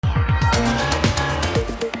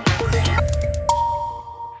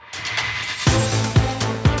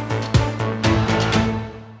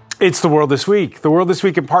It's The World This Week. The World This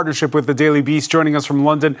Week in partnership with The Daily Beast. Joining us from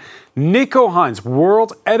London, Nico Hines,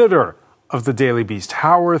 world editor of The Daily Beast.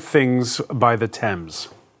 How are things by the Thames?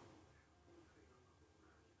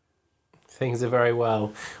 Things are very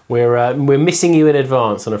well. We're missing you in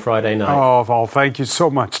advance on a Friday night. Oh, well, thank you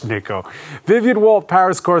so much, Nico. Vivian Walt,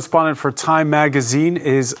 Paris correspondent for Time magazine,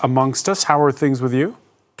 is amongst us. How are things with you?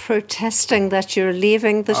 Protesting that you're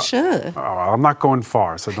leaving the show. I'm not going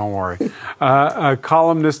far, so don't worry.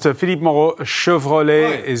 Columnist Philippe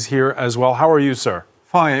Moreau-Chevrolet is here as well. How are you, sir?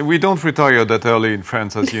 Fine. We don't retire that early in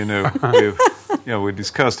France, as you know. We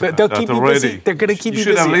discussed about that already. They're going to keep you busy.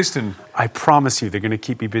 You should have listened. I promise you, they're going to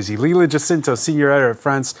keep you busy. Lila Jacinto, senior editor at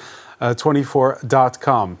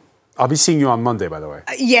France24.com. I'll be seeing you on Monday, by the way.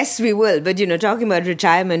 Yes, we will. But, talking about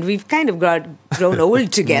retirement, we've kind of grown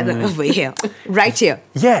old together over here. Right here.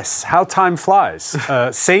 Yes, how time flies.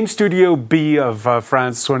 Same Studio B of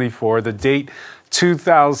France 24. The date,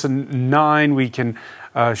 2009. We can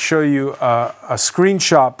show you a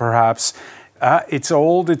screenshot, perhaps. It's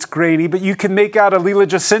old, it's grainy, but you can make out a Lila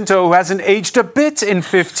Jacinto who hasn't aged a bit in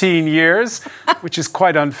 15 years, which is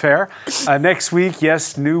quite unfair. Next week,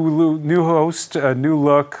 yes, new host, new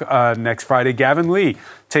look. Next Friday, Gavin Lee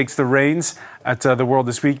takes the reins at The World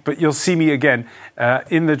This Week. But you'll see me again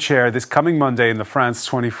in the chair this coming Monday in the France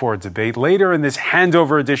 24 debate. Later in this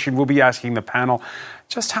handover edition, we'll be asking the panel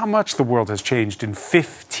just how much the world has changed in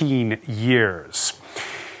 15 years.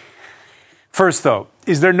 First, though,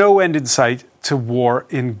 is there no end in sight to war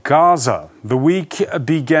in Gaza? The week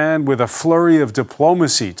began with a flurry of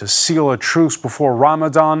diplomacy to seal a truce before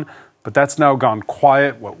Ramadan, but that's now gone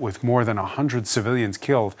quiet, with more than 100 civilians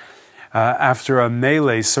killed after a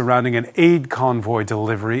melee surrounding an aid convoy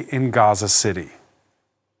delivery in Gaza City.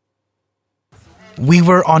 We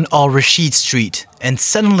were on Al-Rashid Street, and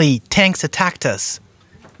suddenly tanks attacked us.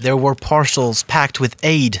 There were parcels packed with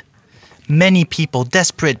aid. Many people,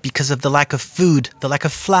 desperate because of the lack of food, the lack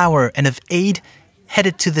of flour and of aid,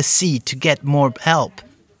 headed to the sea to get more help.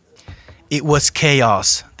 It was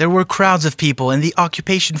chaos. There were crowds of people and the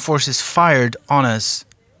occupation forces fired on us.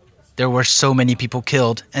 There were so many people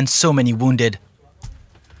killed and so many wounded.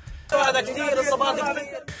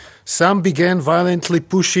 Some began violently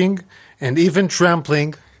pushing and even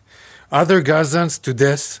trampling other Gazans to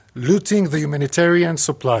death, looting the humanitarian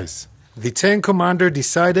supplies. The tank commander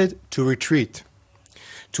decided to retreat,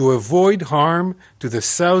 to avoid harm to the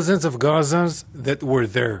thousands of Gazans that were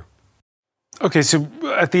there. Okay, so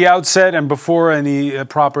at the outset and before any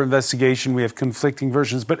proper investigation, we have conflicting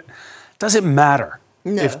versions, but does it matter?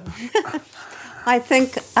 No. I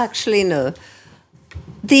think, actually, no.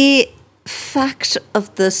 The fact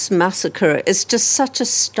of this massacre is just such a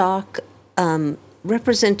stark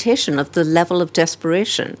representation of the level of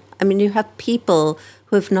desperation. I mean, you have people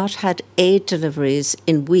who have not had aid deliveries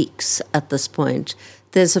in weeks at this point.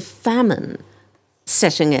 There's a famine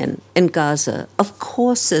setting in Gaza. Of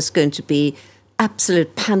course, there's going to be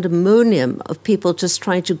absolute pandemonium of people just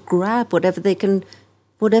trying to grab whatever they can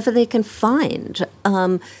find.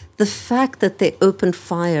 The fact that they opened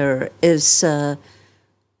fire is, I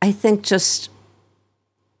think, just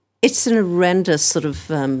it's an horrendous sort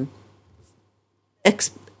of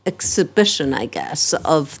exhibition, I guess,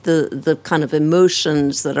 of the kind of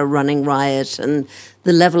emotions that are running riot and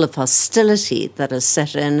the level of hostility that is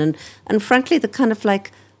set in and frankly the kind of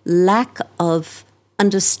like lack of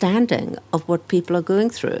understanding of what people are going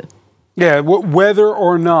through. Yeah, whether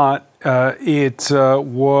or not it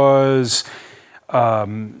was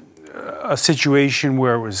a situation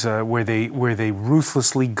where it was where they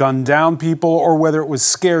ruthlessly gunned down people, or whether it was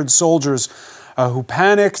scared soldiers who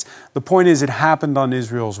panicked. The point is, it happened on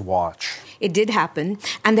Israel's watch. It did happen.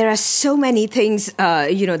 And there are so many things,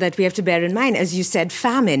 that we have to bear in mind. As you said,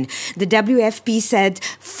 famine. The WFP said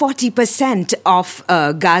 40% of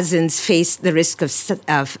Gazans face the risk of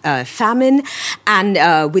famine.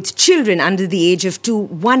 And with children under the age of 2,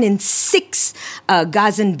 1 in 6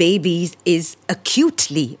 Gazan babies is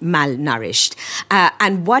acutely malnourished.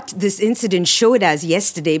 And what this incident showed us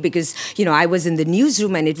yesterday, because, I was in the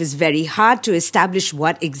newsroom and it was very hard to establish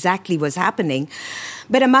what exactly was happening.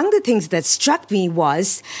 But among the things that struck me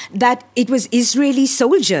was that it was Israeli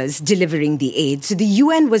soldiers delivering the aid. So the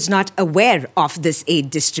UN was not aware of this aid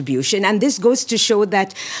distribution. And this goes to show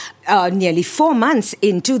that nearly 4 months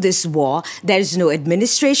into this war. There is no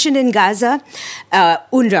administration in Gaza.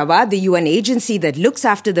 UNRWA, the UN agency that looks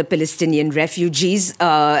after the Palestinian refugees,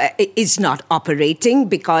 is not operating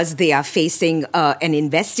because they are facing an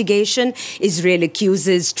investigation. Israel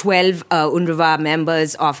accuses 12 UNRWA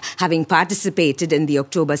members of having participated in the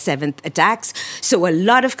October 7th attacks. So a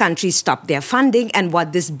lot of countries stopped their funding. And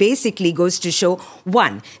what this basically goes to show,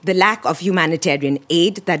 one, the lack of humanitarian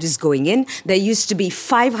aid that is going in. There used to be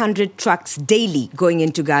 500 trucks daily going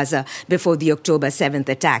into Gaza before the October 7th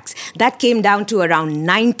attacks. That came down to around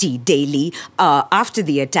 90 daily after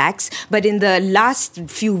the attacks. But in the last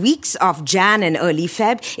few weeks of Jan and early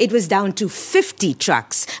Feb, it was down to 50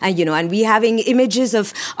 trucks. And we're having images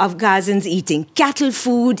of Gazans eating cattle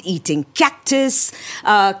food, eating cacti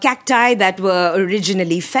that were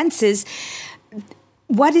originally fences.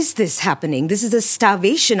 What is this happening? This is a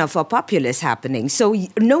starvation of our populace happening. So,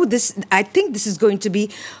 I think this is going to be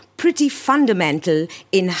pretty fundamental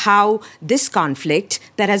in how this conflict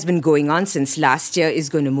that has been going on since last year is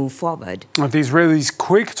going to move forward. The Israelis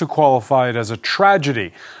quick to qualify it as a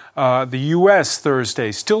tragedy. The U.S.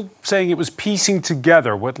 Thursday still saying it was piecing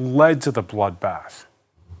together what led to the bloodbath.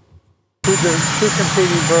 Two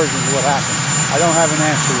competing versions of what happened. I don't have an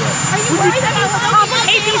answer yet. Are you worried that it will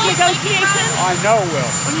complicate these negotiations? I know it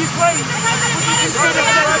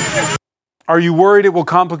will. Are you worried it will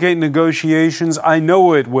complicate negotiations? I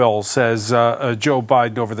know it will, says Joe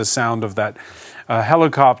Biden over the sound of that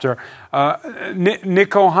helicopter.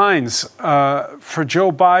 Nico Hines, for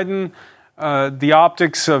Joe Biden, the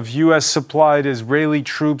optics of U.S.-supplied Israeli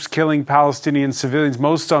troops killing Palestinian civilians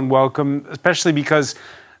most unwelcome, especially because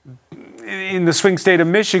in the swing state of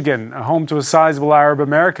Michigan, home to a sizable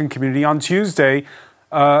Arab-American community, on Tuesday,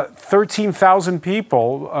 13,000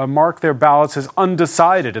 people marked their ballots as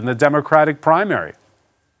undecided in the Democratic primary.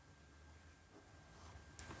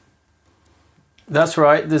 That's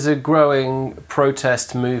right. There's a growing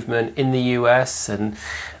protest movement in the US, and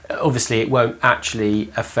obviously it won't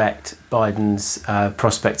actually affect Biden's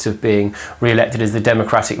prospects of being re-elected as the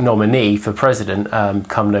Democratic nominee for president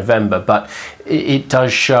come November, but it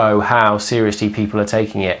does show how seriously people are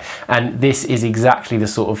taking it. And this is exactly the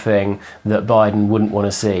sort of thing that Biden wouldn't want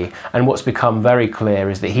to see. And what's become very clear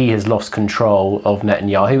is that he has lost control of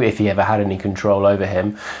Netanyahu, if he ever had any control over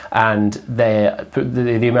him, and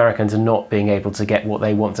the Americans are not being able to get what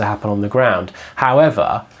they want to happen on the ground.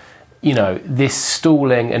 However, this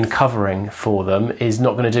stalling and covering for them is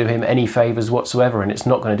not going to do him any favours whatsoever, and it's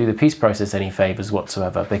not going to do the peace process any favours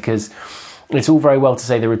whatsoever, because it's all very well to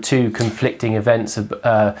say there are two conflicting versions of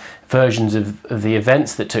the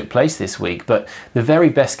events that took place this week, but the very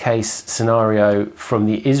best case scenario from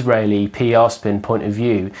the Israeli PR spin point of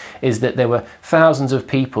view is that there were thousands of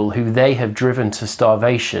people who they have driven to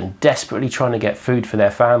starvation, desperately trying to get food for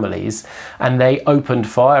their families, and they opened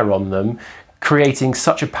fire on them, creating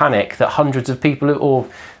such a panic that hundreds of people or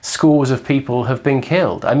scores of people have been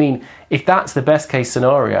killed. I mean, if that's the best case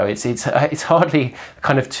scenario, it's hardly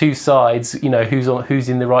kind of two sides, who's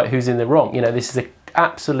in the right, who's in the wrong. This is an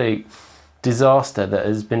absolute disaster that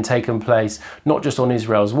has been taken place, not just on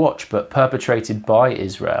Israel's watch, but perpetrated by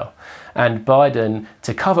Israel. And Biden,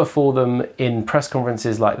 to cover for them in press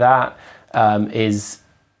conferences like that,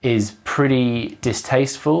 is pretty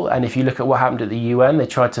distasteful. And if you look at what happened at the UN, they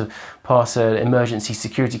tried to pass an emergency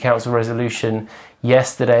Security Council resolution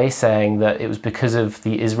yesterday saying that it was because of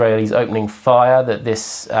the Israelis opening fire that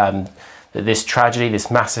this tragedy, this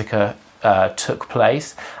massacre took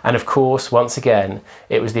place. And of course, once again,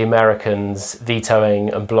 it was the Americans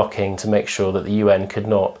vetoing and blocking to make sure that the UN could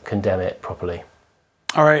not condemn it properly.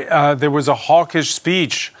 All right, there was a hawkish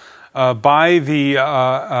speech by the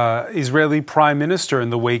Israeli Prime Minister in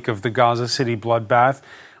the wake of the Gaza City bloodbath,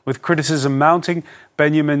 with criticism mounting.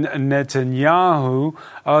 Benjamin Netanyahu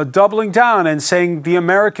doubling down and saying the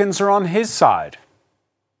Americans are on his side.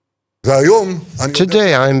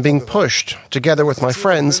 Today I am being pushed, together with my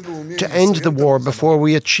friends, to end the war before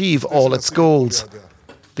we achieve all its goals.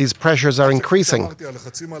 These pressures are increasing.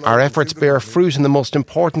 Our efforts bear fruit in the most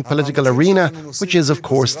important political arena, which is, of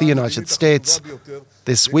course, the United States.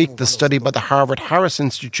 This week, the study by the Harvard-Harris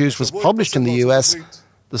Institute was published in the US.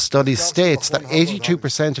 The study states that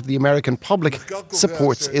 82% of the American public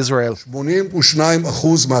supports Israel.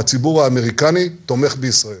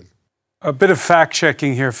 A bit of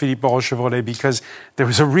fact-checking here, Philippe Rochevrolet, because there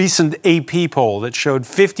was a recent AP poll that showed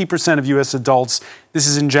 50% of U.S. adults, this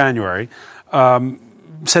is in January,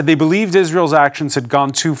 said they believed Israel's actions had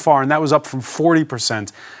gone too far, and that was up from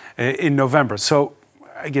 40% in November. So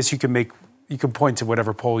I guess you can make You can point to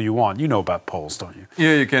whatever poll you want. You know about polls, don't you?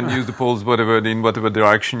 Yeah, you can use the polls in whatever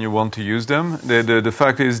direction you want to use them. The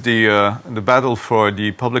fact is the battle for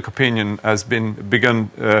the public opinion has been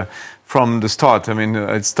begun from the start. I mean,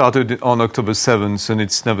 it started on October 7th and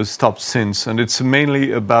it's never stopped since. And it's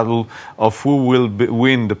mainly a battle of who will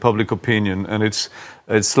win the public opinion. And it's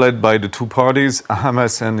led by the two parties,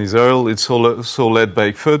 Hamas and Israel. It's also led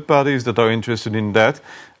by third parties that are interested in that,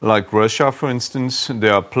 like Russia, for instance. They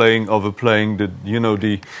are overplaying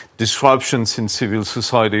the disruptions in civil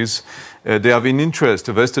societies. They have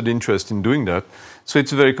a vested interest in doing that. So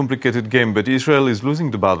it's a very complicated game. But Israel is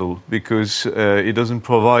losing the battle because it doesn't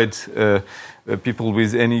provide people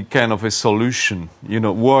with any kind of a solution.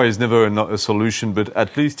 War is never a solution, but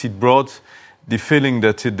at least it brought the feeling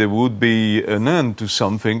that there would be an end to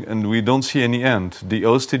something, and we don't see any end. The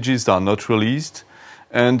hostages are not released,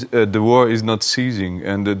 and the war is not ceasing.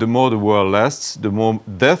 And the more the war lasts, the more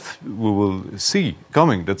death we will see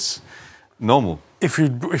coming. That's normal. If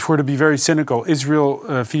we're to be very cynical, Israel,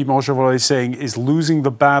 Philippe Monchavole is saying, is losing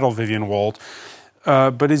the battle, Vivian Wald.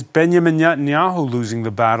 But is Benjamin Netanyahu losing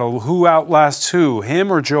the battle? Who outlasts who,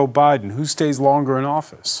 him or Joe Biden? Who stays longer in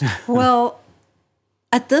office? Well,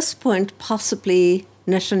 at this point, possibly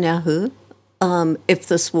Netanyahu, if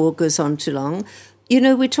this war goes on too long.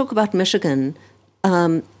 We talk about Michigan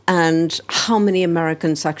and how many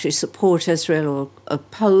Americans actually support Israel or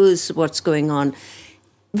oppose what's going on.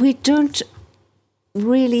 We don't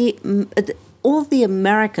really, all the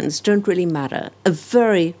Americans don't really matter. A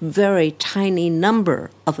very, very tiny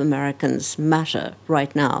number of Americans matter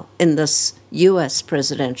right now in this U.S.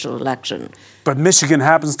 presidential election. But Michigan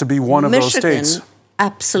happens to be one of those states.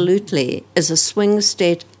 Absolutely, is a swing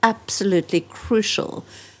state, absolutely crucial.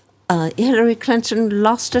 Hillary Clinton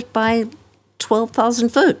lost it by 12,000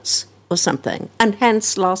 votes or something, and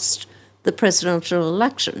hence lost the presidential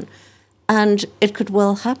election. And it could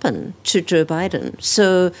well happen to Joe Biden.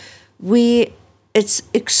 So it's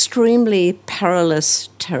extremely perilous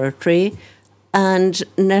territory, and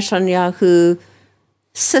Netanyahu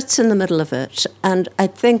sits in the middle of it. And I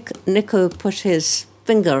think Nico put his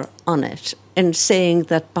finger on it in saying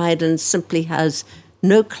that Biden simply has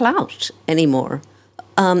no clout anymore.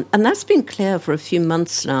 And that's been clear for a few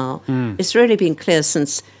months now. It's really been clear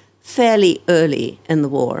since fairly early in the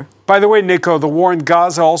war. By the way, Nico, the war in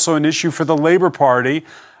Gaza also an issue for the Labour Party.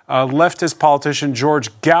 Leftist politician George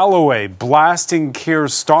Galloway blasting Keir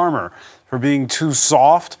Starmer for being too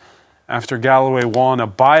soft after Galloway won a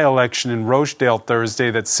by-election in Rochdale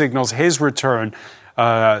Thursday that signals his return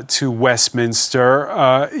to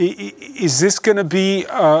Westminster. Is this going to be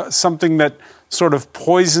something that sort of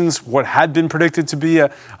poisons what had been predicted to be a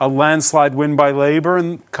landslide win by Labour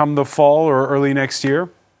and come the fall or early next year?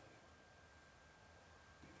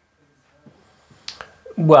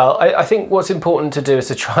 Well, I think what's important to do is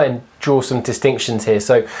to try and draw some distinctions here.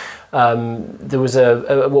 So there was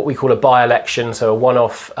a what we call a by-election, so a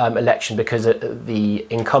one-off election because the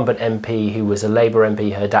incumbent MP, who was a Labour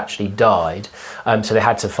MP, had actually died. So they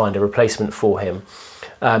had to find a replacement for him.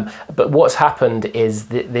 But what's happened is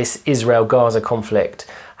that this Israel-Gaza conflict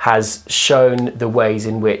has shown the ways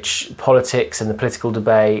in which politics and the political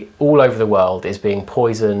debate all over the world is being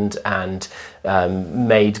poisoned and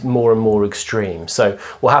made more and more extreme. So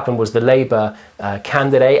what happened was the Labour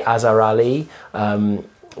candidate, Azhar Ali,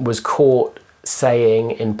 was caught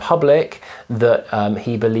saying in public that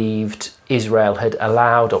he believed Israel had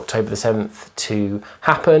allowed October the 7th to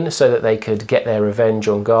happen so that they could get their revenge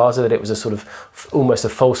on Gaza, that it was a sort of almost a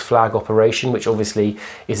false flag operation, which obviously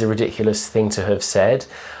is a ridiculous thing to have said.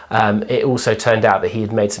 It also turned out that he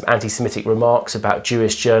had made some anti-Semitic remarks about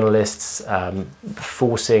Jewish journalists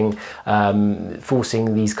forcing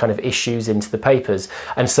these kind of issues into the papers.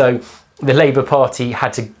 And so the Labour Party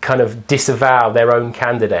had to kind of disavow their own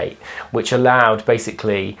candidate, which allowed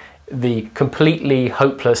basically the completely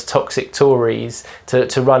hopeless, toxic Tories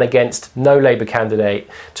to run against no Labour candidate,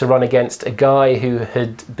 to run against a guy who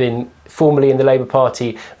had been formerly in the Labour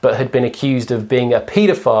Party but had been accused of being a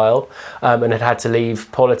paedophile and had to leave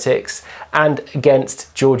politics, and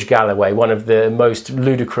against George Galloway, one of the most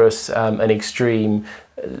ludicrous and extreme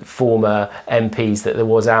former MPs that there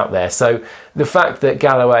was out there. So the fact that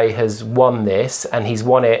Galloway has won this, and he's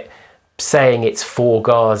won it saying it's for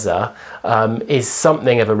Gaza, is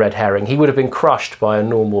something of a red herring. He would have been crushed by a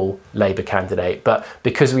normal Labour candidate, but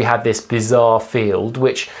because we had this bizarre field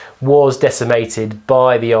which was decimated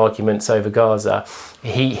by the arguments over Gaza,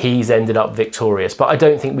 he's ended up victorious. But I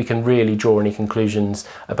don't think we can really draw any conclusions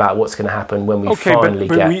about what's going to happen when we finally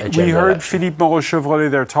get a general we heard election. Philippe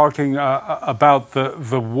Moreau-Chevrolet there talking about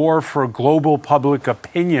the war for global public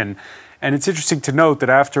opinion. And it's interesting to note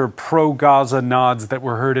that after pro-Gaza nods that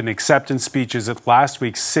were heard in acceptance speeches at last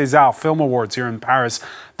week's César Film Awards here in Paris,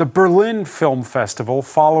 the Berlin Film Festival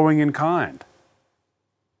following in kind.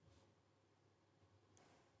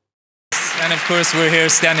 And of course, we're here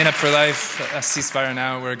standing up for life, a ceasefire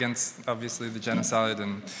now. We're against, obviously, the genocide,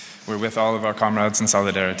 and we're with all of our comrades in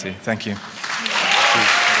solidarity. Thank you.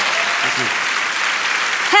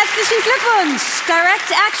 Herzlichen Glückwunsch!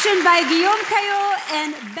 Direct action by Guillaume Caillot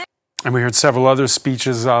and we heard several other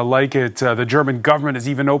speeches like it. The German government has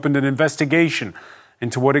even opened an investigation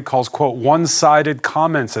into what it calls, quote, one-sided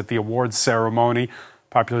comments at the awards ceremony.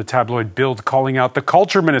 Popular tabloid Bild calling out the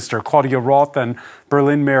culture minister, Claudia Roth, and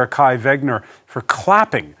Berlin Mayor Kai Wegner for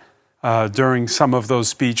clapping during some of those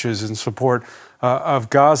speeches in support of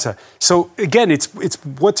Gaza. So again, it's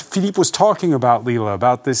what Philippe was talking about, Leila,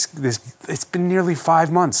 about this. It's been nearly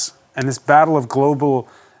 5 months, and this battle of global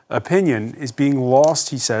opinion is being lost,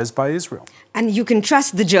 he says, by Israel. And you can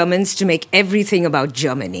trust the Germans to make everything about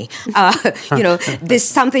Germany.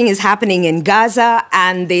 Something is happening in Gaza,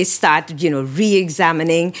 and they start,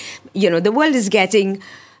 re-examining. The world is getting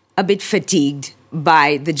a bit fatigued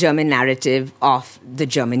by the German narrative of the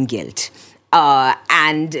German guilt.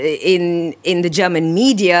 And in the German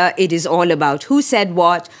media, it is all about who said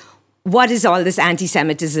what is all this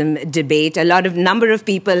anti-Semitism debate? Number of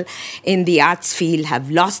people in the arts field have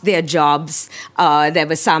lost their jobs. There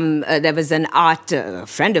was an art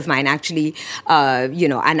friend of mine, actually,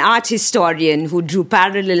 an art historian who drew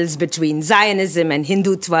parallels between Zionism and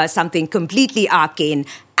Hindutva, something completely arcane,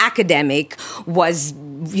 academic, was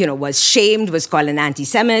shamed, was called an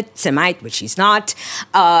anti-Semite, which he's not,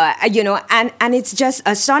 and it's just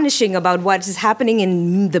astonishing about what is happening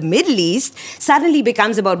in the Middle East suddenly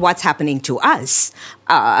becomes about what's happening to us.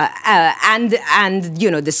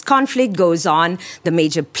 This conflict goes on. The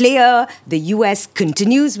major player, the US,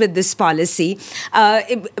 continues with this policy.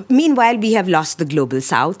 Meanwhile, we have lost the global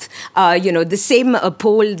South. The same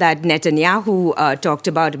poll that Netanyahu talked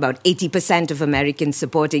about 80% of Americans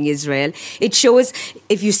supporting Israel. It shows,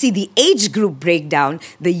 if you see the age group breakdown,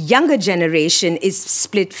 the younger generation is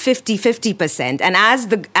split 50-50%. And as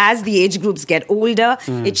the age groups get older,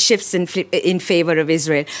 it shifts in favor of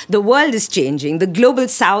Israel. The world is changing. The global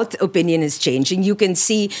South opinion is changing. You can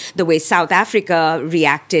see the way South Africa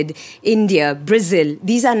reacted, India, Brazil.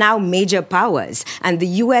 These are now major powers. And the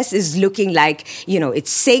US is looking like, it's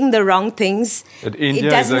saying the wrong things. But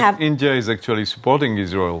India is actually supporting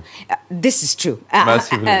Israel. This is true.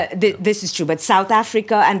 Massively. This is true. But South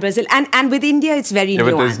Africa and Brazil, and with India, it's very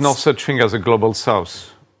nuanced. But there's no such thing as a global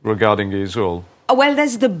South regarding Israel. Well,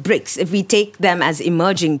 there's the BRICS, if we take them as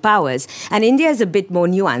emerging powers. And India is a bit more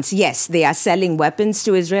nuanced. Yes, they are selling weapons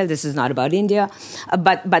to Israel. This is not about India.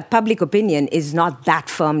 But public opinion is not that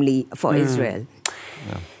firmly for Israel.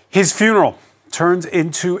 Yeah. His funeral turned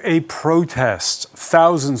into a protest.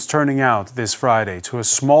 Thousands turning out this Friday to a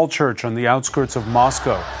small church on the outskirts of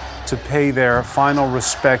Moscow to pay their final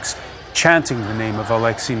respects, chanting the name of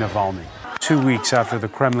Alexei Navalny. 2 weeks after the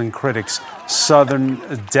Kremlin critics' sudden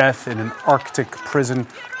death in an Arctic prison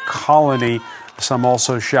colony, some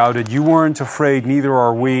also shouted, "You weren't afraid, neither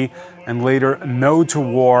are we," and later, "No to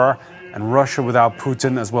war," and Russia without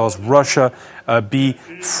Putin, as well as Russia be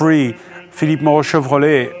free. Philippe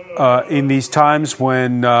Moreau-Chevrolet, in these times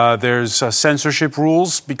when there's censorship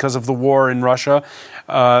rules because of the war in Russia,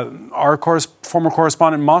 our former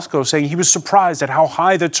correspondent in Moscow saying he was surprised at how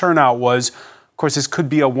high the turnout was. Of course, this could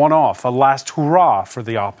be a one-off, a last hurrah for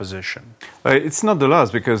the opposition. It's not the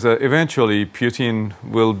last, because eventually Putin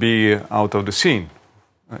will be out of the scene.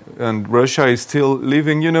 And Russia is still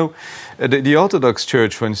living, the Orthodox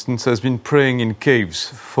Church, for instance, has been praying in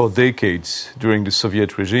caves for decades during the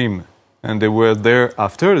Soviet regime. And they were there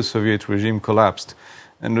after the Soviet regime collapsed.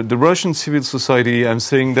 And the Russian civil society, I'm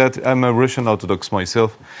saying that, I'm a Russian Orthodox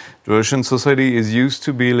myself, the Russian society is used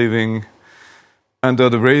to be living under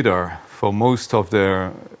the radar for most of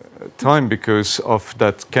their time because of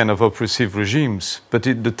that kind of oppressive regimes. But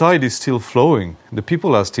the tide is still flowing. The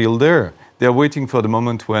people are still there. They are waiting for the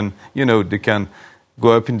moment when, they can go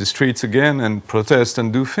up in the streets again and protest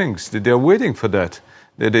and do things. They are waiting for that.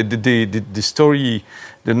 The story,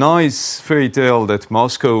 the nice fairy tale that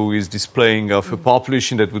Moscow is displaying of a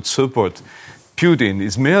population that would support Putin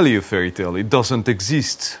is merely a fairy tale. It doesn't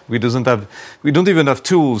exist. We don't even have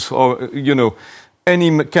tools or,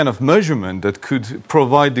 any kind of measurement that could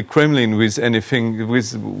provide the Kremlin with anything,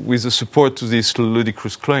 with the support to these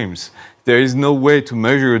ludicrous claims. There is no way to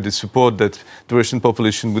measure the support that the Russian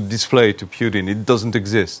population would display to Putin. It doesn't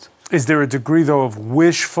exist. Is there a degree, though, of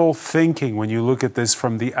wishful thinking when you look at this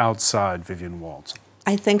from the outside, Vivian Walt?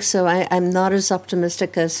 I think so. I'm not as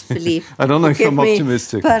optimistic as Philippe. I don't know if I'm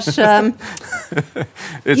optimistic. But,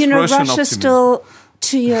 it's you know, Russian Russia optimism. still,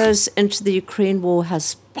 2 years into the Ukraine war,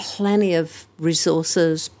 has plenty of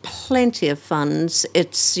resources, plenty of funds.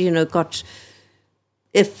 It's, you know, got,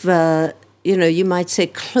 if, you know, you might say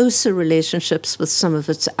closer relationships with some of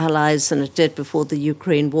its allies than it did before the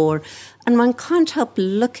Ukraine war. And one can't help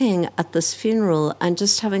looking at this funeral and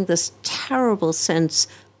just having this terrible sense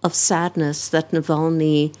of sadness that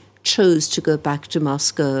Navalny chose to go back to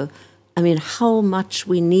Moscow. I mean, how much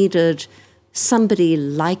we needed somebody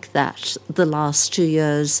like that the last 2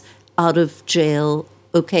 years out of jail,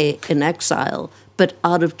 okay, in exile, but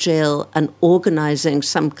out of jail and organizing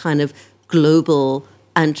some kind of global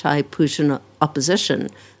anti-Putin opposition,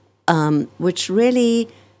 which really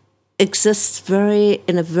exists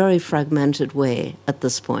in a very fragmented way at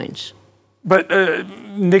this point. But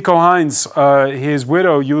Nico Hines, his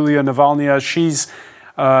widow, Yulia Navalny, she's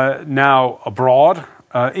now abroad,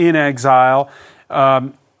 in exile.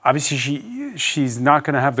 Obviously, she's not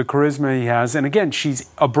going to have the charisma he has. And again, she's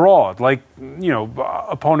abroad, like, you know,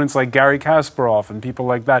 opponents like Garry Kasparov and people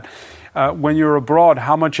like that. When you're abroad,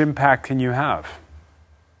 how much impact can you have?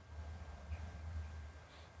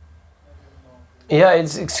 Yeah,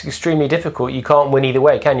 it's extremely difficult. You can't win either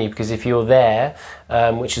way, can you? Because if you're there,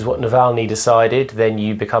 which is what Navalny decided, then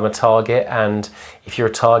you become a target. And if you're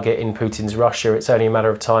a target in Putin's Russia, it's only a matter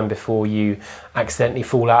of time before you accidentally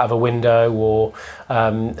fall out of a window or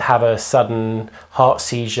have a sudden heart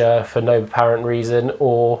seizure for no apparent reason,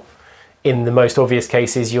 or in the most obvious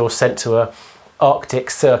cases, you're sent to a Arctic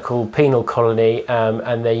Circle penal colony,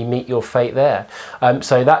 and then you meet your fate there.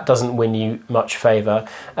 So that doesn't win you much favour.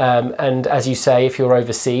 And as you say, if you're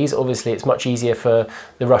overseas, obviously it's much easier for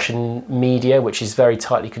the Russian media, which is very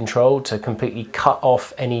tightly controlled, to completely cut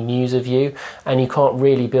off any news of you, and you can't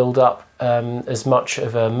really build up as much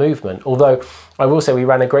of a movement. Although I will say we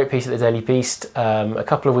ran a great piece at the Daily Beast a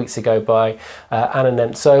couple of weeks ago by Anna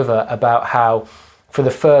Nemtsova about how for the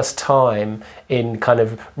first time in kind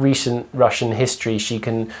of recent Russian history, she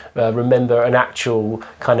can remember an actual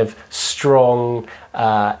kind of strong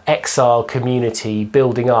exile community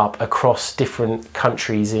building up across different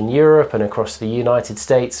countries in Europe and across the United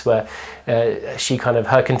States, where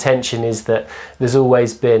her contention is that there's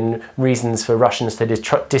always been reasons for Russians to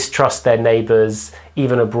distrust their neighbours,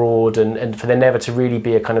 even abroad, and for there never to really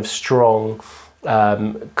be a kind of strong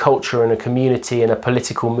culture and a community and a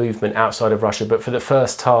political movement outside of Russia. But for the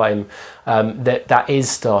first time, that is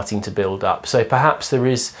starting to build up. So perhaps there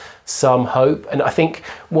is some hope. And I think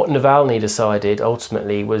what Navalny decided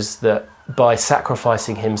ultimately was that by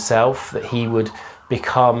sacrificing himself, that he would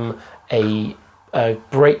become a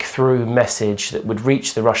breakthrough message that would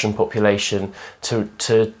reach the Russian population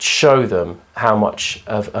to show them how much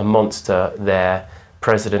of a monster their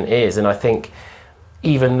president is. And I think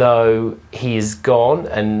even though he is gone,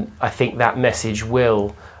 and I think that message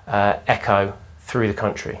will echo through the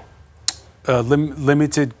country.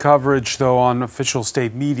 Limited coverage, though, on official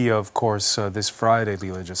state media, of course, this Friday,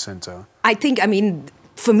 Lila Jacinto. I think,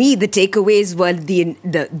 for me, the takeaways were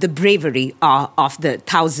the bravery of the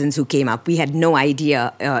thousands who came up. We had no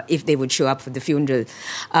idea if they would show up for the funeral.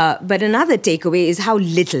 But another takeaway is how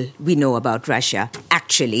little we know about Russia,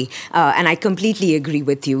 actually. And I completely agree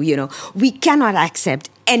with you. You know, we cannot accept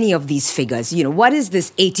any of these figures. You know, what is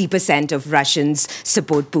this 80% of Russians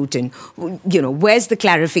support Putin? You know, where's the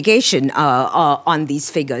clarification on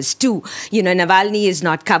these figures? Two, you know, Navalny is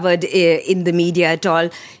not covered in the media at all.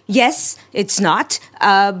 Yes, it's not.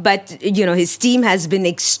 But, you know, his team has been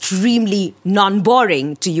extremely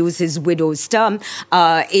non-boring, to use his widow's term,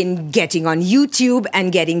 in getting on YouTube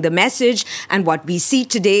and getting the message. And what we see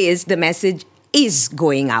today is the message is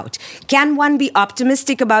going out. Can one be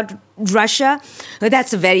optimistic about Russia?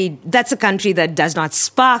 That's a country that does not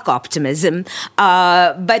spark optimism.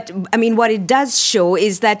 But I mean, what it does show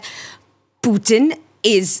is that Putin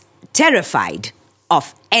is terrified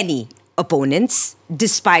of any opponents,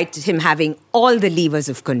 despite him having all the levers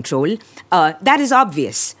of control. That is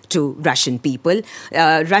obvious to Russian people.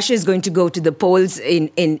 Russia is going to go to the polls in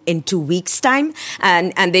 2 weeks' time,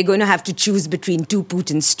 and they're going to have to choose between two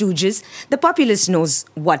Putin stooges. The populace knows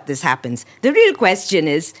what this happens. The real question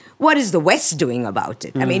is, what is the West doing about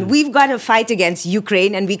it? I mean, we've got to fight against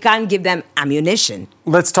Ukraine, and we can't give them ammunition.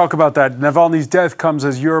 Let's talk about that. Navalny's death comes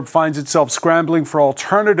as Europe finds itself scrambling for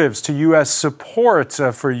alternatives to U.S. support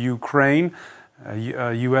for Ukraine.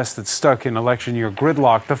 A U.S. that's stuck in election year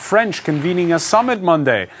gridlock. The French convening a summit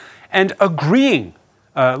Monday and agreeing,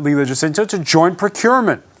 Lila Jacinto, to joint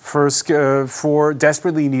procurement for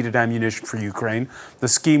desperately needed ammunition for Ukraine. The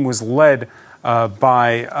scheme was led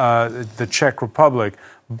by the Czech Republic.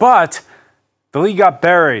 But the lead got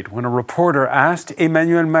buried when a reporter asked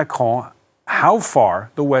Emmanuel Macron how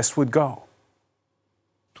far the West would go.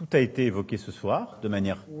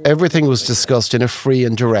 Everything was discussed in a free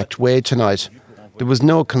and direct way tonight. There was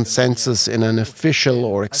no consensus in an official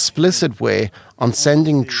or explicit way on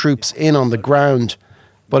sending troops in on the ground.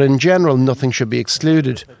 But in general, nothing should be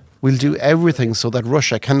excluded. We'll do everything so that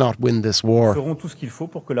Russia cannot win this war. Philippe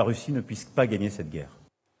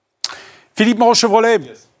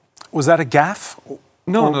Montchevrolet, was that a gaffe?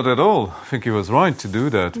 No, not at all. I think he was right to do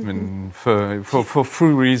that. I mean, for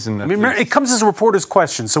full reason. I mean, it comes as a reporter's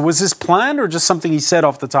question. So was this planned or just something he said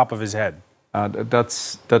off the top of his head?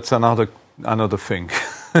 That's another thing.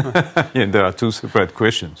 Yeah, there are two separate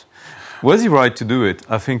questions. Was he right to do it?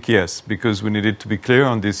 I think yes, because we needed to be clear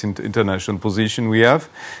on this international position we have,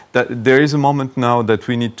 that there is a moment now that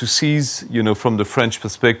we need to seize, from the French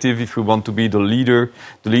perspective, if we want to be the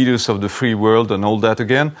leaders of the free world and all that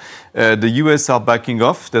again. The US are backing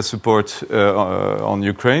off their support on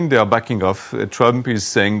Ukraine. They are backing off. Trump is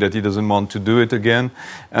saying that he doesn't want to do it again,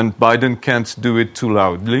 and Biden can't do it too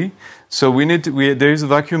loudly. So there is a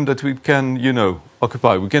vacuum that we can,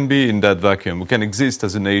 occupy. We can be in that vacuum. We can exist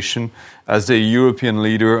as a nation, as a European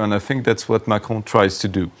leader, and I think that's what Macron tries to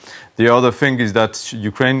do. The other thing is that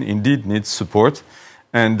Ukraine indeed needs support,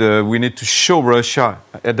 and we need to show Russia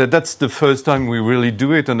that that's the first time we really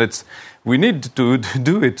do it, and we need to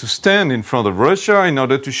do it, to stand in front of Russia in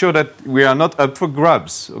order to show that we are not up for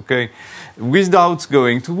grabs, okay? Without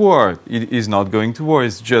going to war. It is not going to war.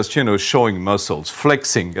 It's just, showing muscles,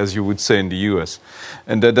 flexing, as you would say in the US.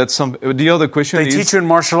 And that's the other question They teach you in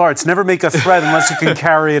martial arts, never make a threat unless you can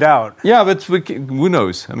carry it out. Yeah, but who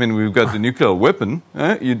knows? I mean, we've got the nuclear weapon.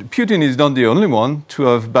 Putin is not the only one to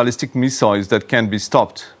have ballistic missiles that can be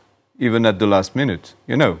stopped, even at the last minute.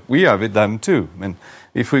 We have them too. I mean,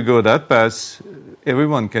 if we go that path,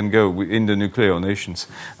 everyone can go in the nuclear nations.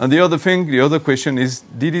 And the other question is,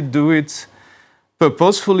 did he do it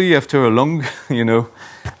purposefully after a long,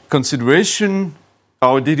 consideration,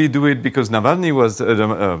 or did he do it because Navalny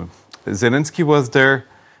Zelensky was there?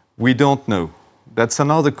 We don't know. That's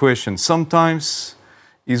another question. Sometimes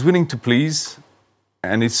he's willing to please,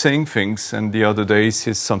 and he's saying things, and the other day he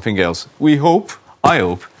says something else. I hope,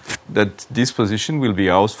 that this position will be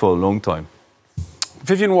ours for a long time.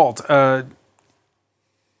 Vivian Walt,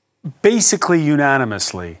 basically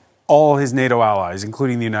unanimously, all his NATO allies,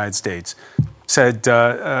 including the United States, said,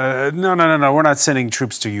 no, we're not sending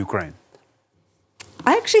troops to Ukraine.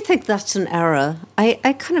 I actually think that's an error.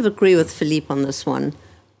 I kind of agree with Philippe on this one.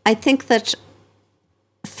 I think that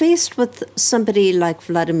faced with somebody like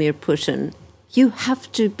Vladimir Putin, you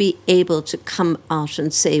have to be able to come out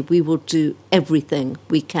and say, we will do everything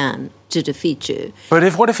we can to defeat you.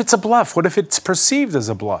 But what if it's a bluff? What if it's perceived as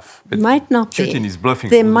a bluff? It might not be. Putin is bluffing.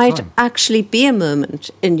 There might actually be a moment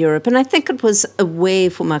in Europe. And I think it was a way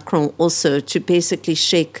for Macron also to basically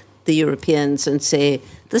shake the Europeans and say,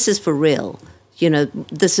 this is for real.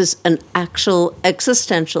 This is an actual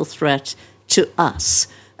existential threat to us.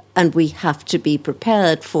 And we have to be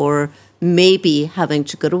prepared for maybe having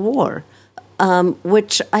to go to war.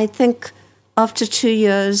 Which I think after 2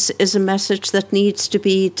 years is a message that needs to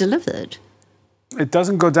be delivered. It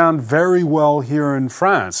doesn't go down very well here in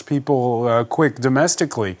France. People quick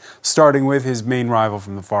domestically, starting with his main rival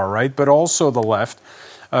from the far right, but also the left,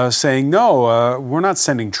 saying, no, we're not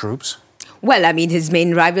sending troops. Well, I mean, his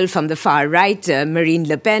main rival from the far right, Marine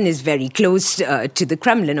Le Pen, is very close to the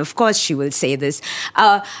Kremlin. Of course, she will say this.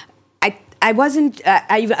 I wasn't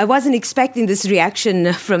expecting this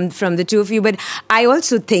reaction from the two of you, but I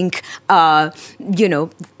also think,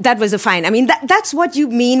 that was a fine. I mean, that's what you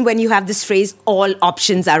mean when you have this phrase, all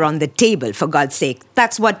options are on the table, for God's sake.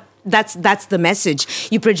 That's the message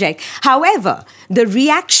you project. However, the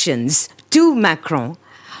reactions to Macron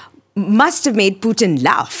must have made Putin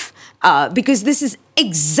laugh. Because this is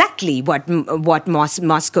exactly what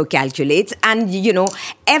Moscow calculates. And,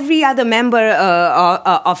 every other member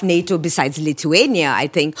of NATO besides Lithuania, I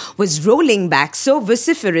think, was rolling back so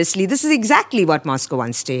vociferously. This is exactly what Moscow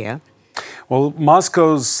wants to hear. Well,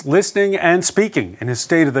 Moscow's listening and speaking. In his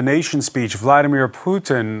State of the Nation speech, Vladimir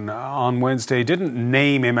Putin on Wednesday didn't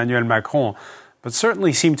name Emmanuel Macron, but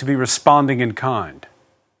certainly seemed to be responding in kind.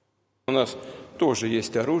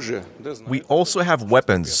 We also have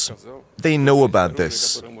weapons. They know about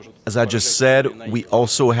this. As I just said, we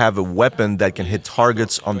also have a weapon that can hit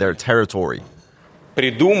targets on their territory.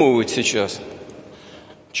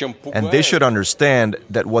 And they should understand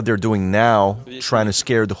that what they're doing now, trying to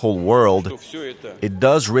scare the whole world, it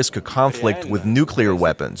does risk a conflict with nuclear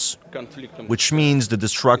weapons, which means the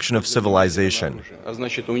destruction of civilization.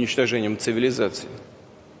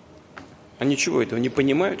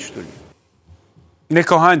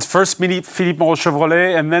 Nico Hines, first Philippe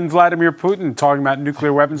Chevrolet and then Vladimir Putin talking about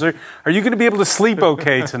nuclear weapons. Are you going to be able to sleep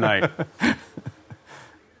okay tonight?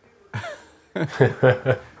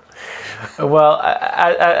 Well,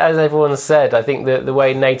 as everyone said, I think the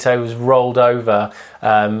way NATO was rolled over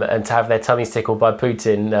and to have their tummies tickled by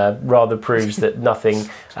Putin rather proves that nothing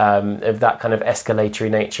of that kind of escalatory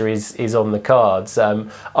nature is on the cards.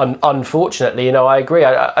 Unfortunately, I agree.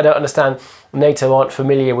 I don't understand. NATO aren't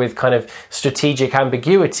familiar with kind of strategic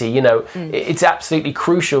ambiguity. It's absolutely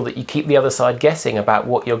crucial that you keep the other side guessing about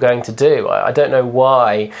what you're going to do. I don't know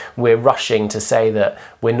why we're rushing to say that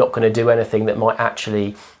we're not going to do anything that might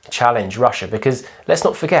actually challenge Russia, because let's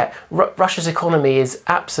not forget, Russia's economy is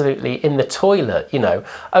absolutely in the toilet.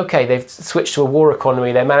 Okay, they've switched to a war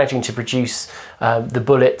economy, they're managing to produce the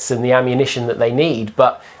bullets and the ammunition that they need,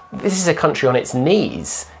 but this is a country on its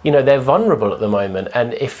knees. They're vulnerable at the moment,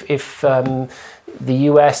 and if the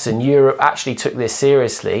US and Europe actually took this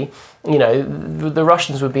seriously, the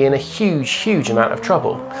Russians would be in a huge amount of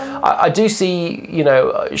trouble. I do see,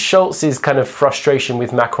 Scholz's kind of frustration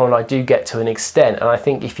with Macron. I do get to an extent, and I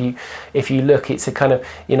think if you look, it's a kind of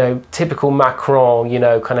typical Macron,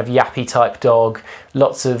 kind of yappy type dog,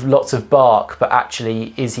 lots of bark, but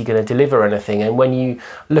actually, is he going to deliver anything? And when you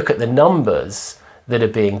look at the numbers that are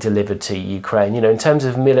being delivered to Ukraine, in terms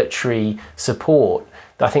of military support,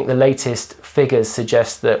 I think the latest figures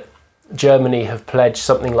suggest that Germany have pledged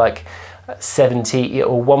something like 70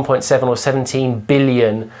 or 1.7 or 17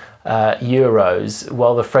 billion euros,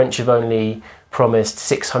 while the French have only promised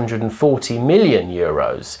 640 million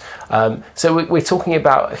euros. So we're talking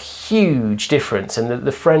about a huge difference, and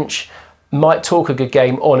the French might talk a good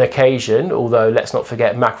game on occasion, although let's not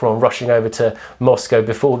forget Macron rushing over to Moscow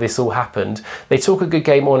before this all happened. They talk a good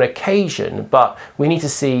game on occasion, but we need to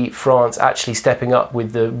see France actually stepping up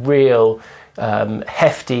with the real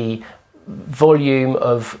hefty volume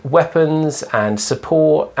of weapons and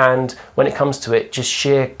support, and when it comes to it, just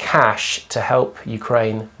sheer cash to help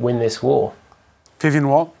Ukraine win this war. Vivian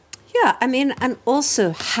Walt? Yeah, and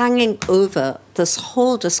also hanging over this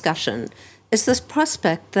whole discussion is this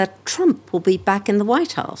prospect that Trump will be back in the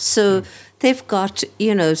White House. So they've got,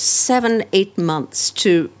 7-8 months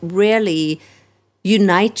to really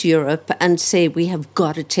unite Europe and say we have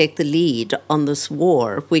got to take the lead on this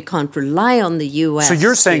war. We can't rely on the U.S. So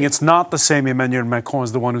you're saying it's not the same Emmanuel Macron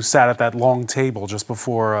as the one who sat at that long table just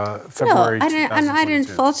before February 2022? And I didn't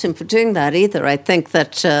fault him for doing that either. I think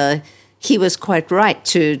that he was quite right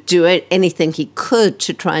to do anything he could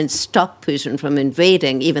to try and stop Putin from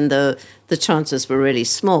invading, even though the chances were really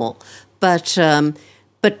small. But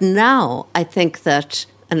now I think that,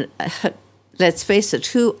 and let's face it,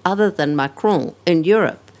 who other than Macron in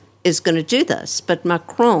Europe is going to do this? But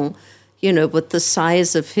Macron, with the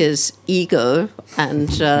size of his ego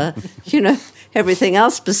and, everything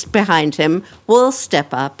else behind him, will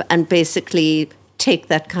step up and basically take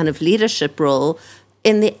that kind of leadership role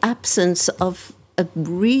in the absence of a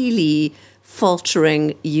really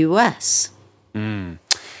faltering US. The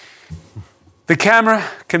camera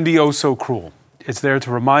can be oh so cruel. It's there to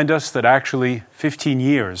remind us that actually 15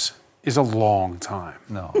 years is a long time.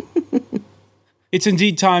 No. It's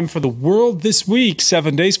indeed time for The World This Week,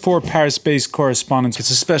 7 days for Paris-based correspondents. It's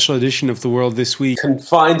a special edition of The World This Week.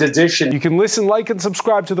 Confined edition. You can listen, like, and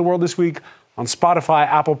subscribe to The World This Week on Spotify,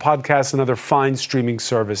 Apple Podcasts, and other fine streaming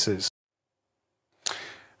services.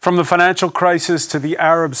 From the financial crisis to the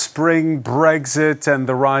Arab Spring, Brexit and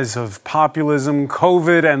the rise of populism,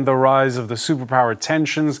 COVID and the rise of the superpower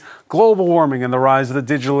tensions, global warming and the rise of the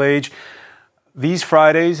digital age, these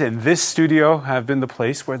Fridays in this studio have been the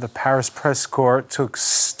place where the Paris Press Corps took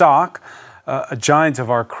stock. A giant of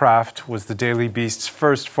our craft was the Daily Beast's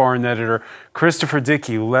first foreign editor, Christopher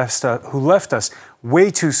Dickey, who left us way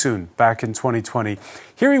too soon back in 2020.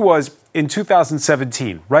 Here he was in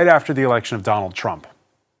 2017, right after the election of Donald Trump.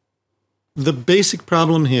 The basic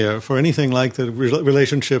problem here for anything like the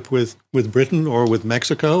relationship with Britain or with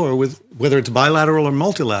Mexico or with whether it's bilateral or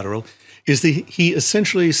multilateral is that he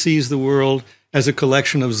essentially sees the world as a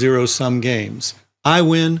collection of zero-sum games. I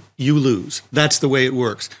win, you lose. That's the way it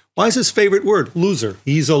works. Why is his favorite word? Loser.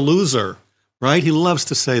 He's a loser, right? He loves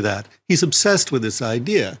to say that. He's obsessed with this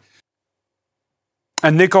idea.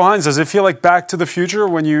 And Nico Hines, does it feel like Back to the Future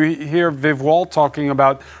when you hear Viv Walt talking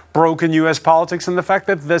about broken U.S. politics and the fact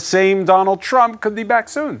that the same Donald Trump could be back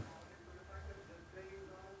soon?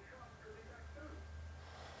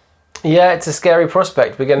 Yeah, it's a scary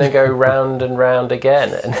prospect. We're going to go round and round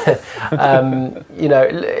again. And,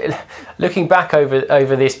 looking back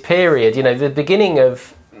over this period, the beginning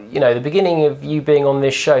of you being on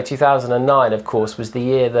this show, 2009, of course, was the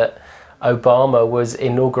year that Obama was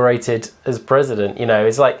inaugurated as president.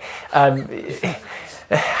 It's like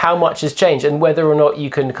how much has changed, and whether or not you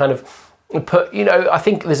can kind of put, I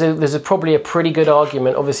think there's probably a pretty good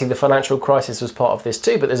argument. Obviously, the financial crisis was part of this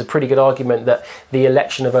too, but there's a pretty good argument that the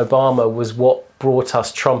election of Obama was what brought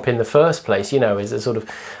us Trump in the first place. Is a sort of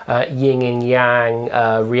yin and yang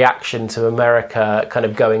reaction to America kind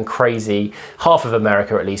of going crazy, half of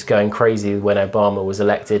America at least going crazy when Obama was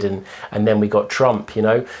elected, and then we got Trump.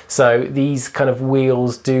 So these kind of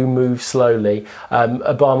wheels do move slowly.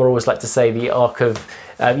 Obama always liked to say the arc of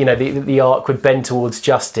the arc would bend towards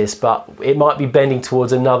justice, but it might be bending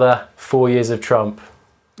towards another 4 years of Trump.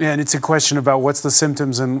 Yeah, and it's a question about what's the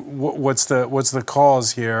symptoms and what's the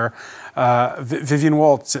cause here. Vivian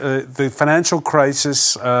Walt, the financial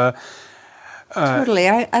crisis. Totally.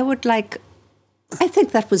 I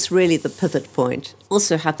think that was really the pivot point.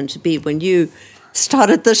 Also happened to be when you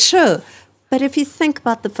started the show. But if you think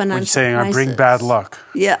about the financial crisis... What are you saying? I bring bad luck.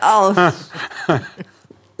 Yeah,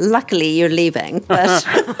 luckily, you're leaving, but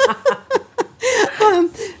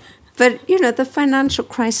the financial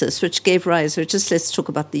crisis, which gave rise, let's talk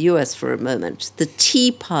about the U.S. for a moment. The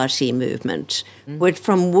Tea Party movement,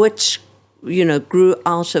 from which grew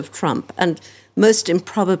out of Trump, and most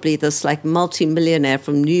improbably, this multi-millionaire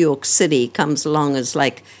from New York City comes along as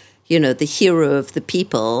the hero of the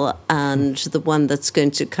people and the one that's going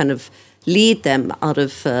to kind of lead them out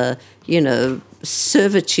of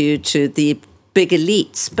servitude to the big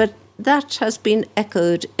elites, but that has been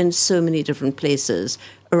echoed in so many different places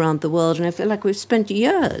around the world, and I feel like we've spent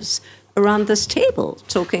years around this table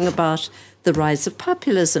talking about the rise of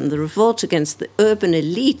populism, the revolt against the urban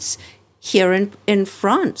elites here in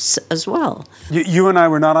France as well. You and I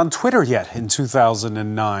were not on Twitter yet in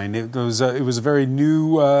 2009. It was a very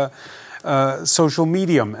new social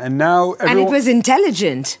medium, and now and it was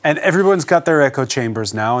intelligent, and everyone's got their echo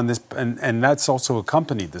chambers now, and that's also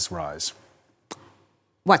accompanied this rise.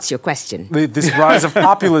 What's your question? This rise of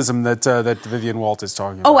populism that Vivian Walt is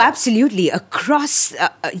talking about. Oh, absolutely. Across,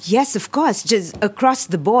 yes, of course, just across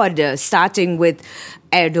the board, starting with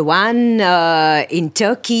Erdogan in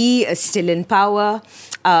Turkey, still in power.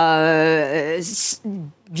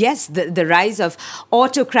 Yes, the rise of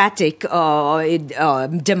autocratic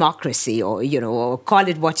democracy, or call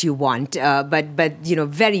it what you want, but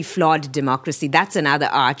very flawed democracy. That's another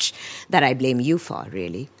arch that I blame you for,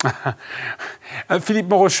 really. Philippe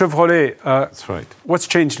Moreau-Chevrolet, that's right. What's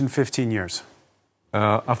changed in 15 years?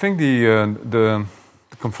 I think the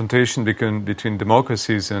confrontation between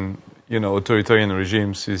democracies and authoritarian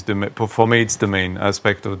regimes is for me it's the main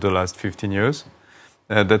aspect of the last 15 years.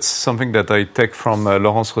 That's something that I take from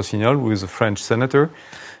Laurence Rossignol, who is a French senator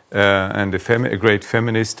and a great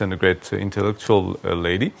feminist and a great intellectual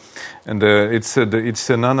lady. And it's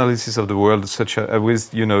an analysis of the world such as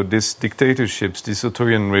with these dictatorships, these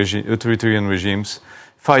authoritarian regimes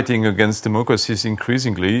fighting against democracies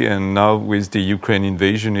increasingly. And now with the Ukraine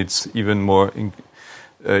invasion, it's even more.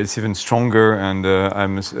 It's even stronger, and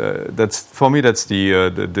that's for me. That's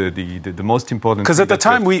the most important. Because at the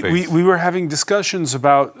time we were having discussions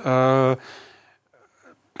about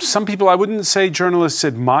some people. I wouldn't say journalists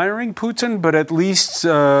admiring Putin, but at least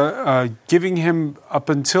giving him up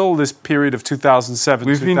until this period of 2007,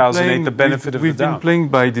 2008, the benefit of the doubt. We've been playing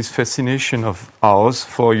by this fascination of ours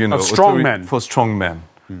for strong men. For strong men,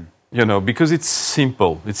 because it's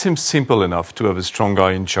simple. It seems simple enough to have a strong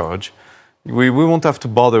guy in charge. We won't have to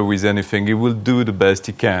bother with anything. He will do the best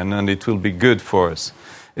he can, and it will be good for us.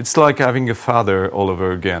 It's like having a father all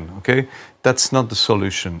over again, okay? That's not the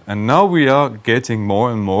solution. And now we are getting more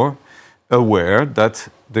and more aware that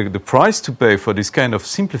the price to pay for this kind of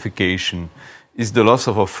simplification is the loss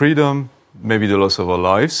of our freedom, maybe the loss of our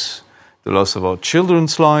lives, the loss of our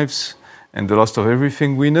children's lives, and the loss of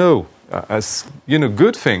everything we know as,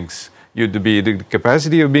 good things. The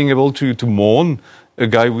capacity of being able to mourn a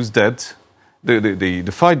guy who's dead.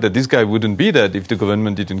 The fight that this guy wouldn't be dead if the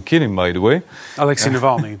government didn't kill him, by the way. Alexei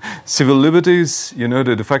Navalny. Civil liberties,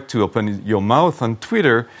 the fact to open your mouth on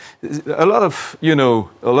Twitter. A lot of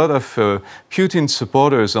Putin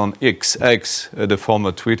supporters on X, the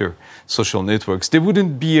former Twitter, social networks, they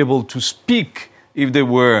wouldn't be able to speak if they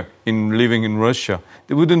were living in Russia.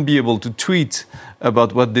 They wouldn't be able to tweet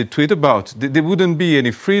about what they tweet about. There wouldn't be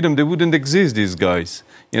any freedom. They wouldn't exist, these guys,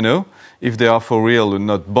 If they are for real and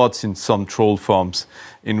not bots in some troll farms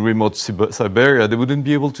in remote Siberia, they wouldn't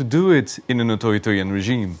be able to do it in an authoritarian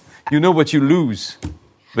regime. You know what you lose.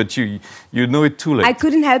 but you know it too late. I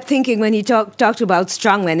couldn't help thinking when he talked about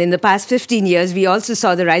strongmen. In the past 15 years, we also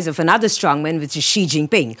saw the rise of another strongman, which is Xi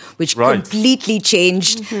Jinping, which completely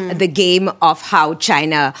changed the game of how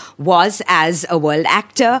China was as a world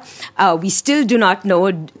actor. We still do not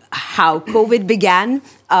know how COVID began.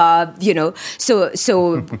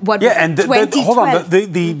 So what? Yeah, and hold on.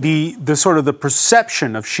 The sort of the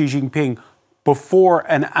perception of Xi Jinping before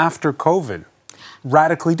and after COVID,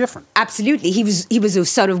 radically different. Absolutely, he was a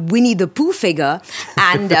sort of Winnie the Pooh figure,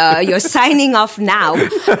 and you're signing off now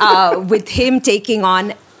with him taking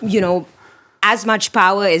on, as much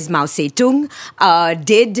power as Mao Zedong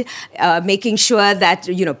did, making sure that,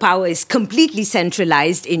 power is completely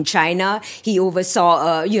centralized in China. He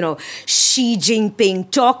oversaw, Xi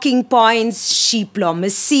Jinping talking points,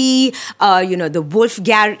 sheeplomacy, the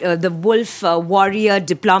wolf warrior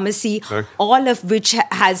diplomacy, all of which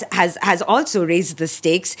has also raised the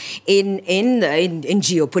stakes in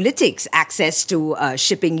geopolitics, access to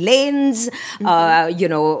shipping lanes,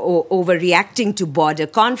 overreacting to border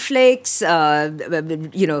conflicts,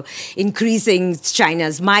 increasing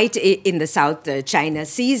China's might in the South China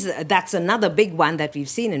Seas. That's another big one that we've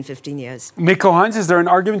seen in 15 years. Mikko Heinz, is there an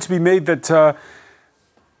argument to be made that the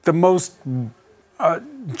most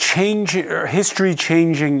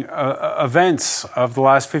history-changing events of the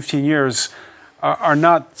last 15 years are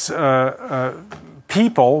not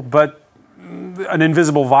people, but an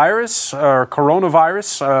invisible virus, or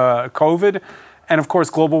coronavirus, COVID, and of course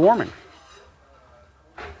global warming?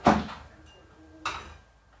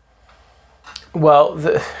 Well,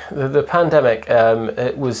 the pandemic,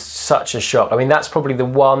 it was such a shock. I mean, that's probably the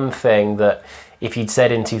one thing that if you'd said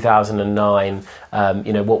in 2009,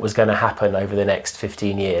 what was going to happen over the next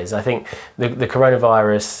 15 years, I think the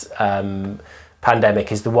coronavirus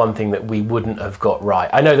pandemic is the one thing that we wouldn't have got right.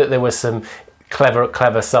 I know that there were some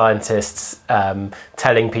clever scientists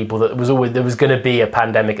telling people that there was going to be a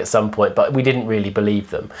pandemic at some point, but we didn't really believe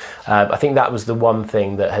them. I think that was the one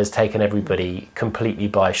thing that has taken everybody completely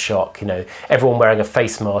by shock. Everyone wearing a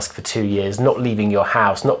face mask for 2 years, not leaving your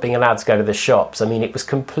house, not being allowed to go to the shops. I mean, it was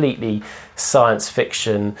completely science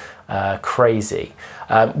fiction crazy.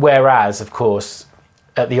 Whereas, of course,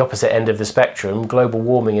 at the opposite end of the spectrum, global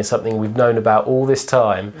warming is something we've known about all this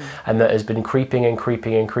time, and that has been creeping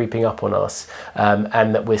up on us,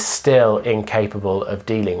 and that we're still incapable of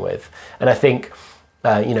dealing with. And I think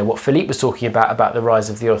what Philippe was talking about the rise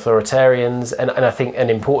of the authoritarians, and I think an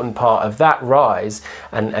important part of that rise,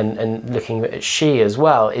 and looking at Xi as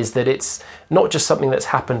well, is that it's not just something that's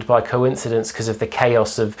happened by coincidence because of the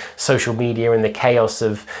chaos of social media and the chaos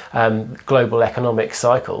of global economic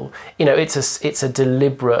cycle. It's a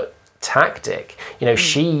deliberate tactic.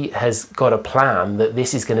 Xi has got a plan that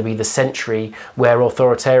this is going to be the century where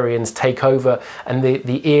authoritarians take over and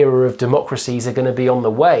the era of democracies are going to be on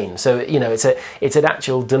the wane. So it's an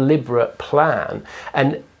actual deliberate plan.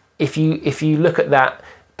 And if you look at that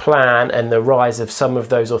plan and the rise of some of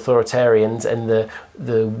those authoritarians and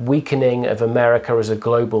the weakening of America as a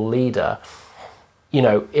global leader,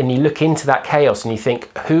 and you look into that chaos and you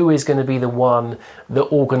think, who is going to be the one that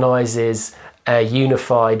organizes a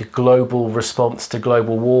unified global response to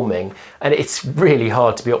global warming? And it's really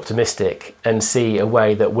hard to be optimistic and see a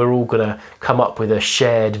way that we're all going to come up with a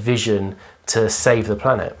shared vision to save the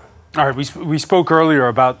planet. All right, we spoke earlier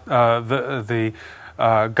about the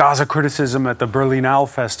Gaza criticism at the Berlinale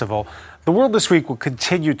Festival. The world this week will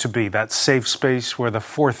continue to be that safe space where the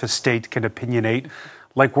Fourth Estate can opinionate,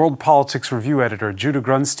 like World Politics Review editor Judah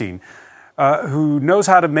Grunstein, who knows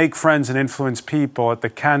how to make friends and influence people at the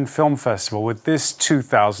Cannes Film Festival with this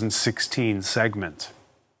 2016 segment.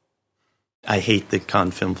 I hate the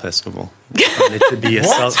Cannes Film Festival. I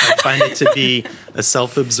find it to be a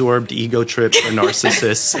self-absorbed ego trip for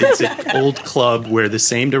narcissists. It's an old club where the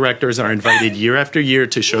same directors are invited year after year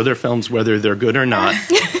to show their films, whether they're good or not.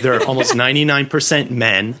 They're almost 99%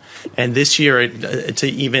 men. And this year, to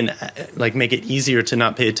even make it easier to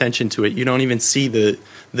not pay attention to it, you don't even see the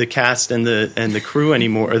cast and the crew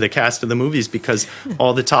anymore, or the cast of the movies, because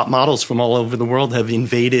all the top models from all over the world have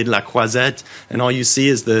invaded La Croisette, and all you see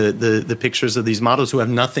is the pictures of these models who have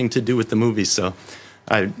nothing to do with the movies. So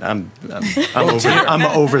I'm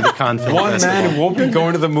over the Cannes Film Festival. One man who won't be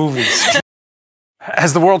going to the movies.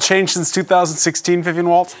 Has the world changed since 2016, Vivian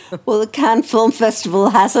Walt? Well, the Cannes Film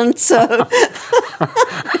Festival hasn't, so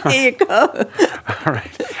there you go. All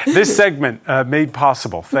right. This segment made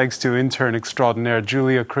possible thanks to intern extraordinaire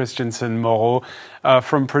Julia Christensen-Moreau,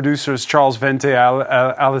 from producers Charles Vente,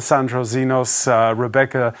 Alessandro Zinos,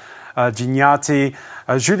 Rebecca Gignati,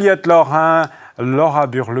 Juliette Laurin, Laura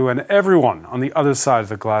Burlou, and everyone on the other side of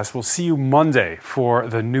the glass. We'll see you Monday for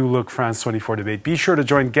the New Look France 24 debate. Be sure to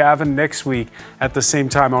join Gavin next week at the same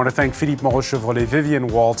time. I want to thank Philippe Moreau-Chevrolet, Vivian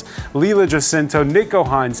Walt, Leila Jacinto, Nico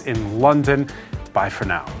Hines in London. Bye for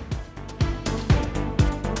now.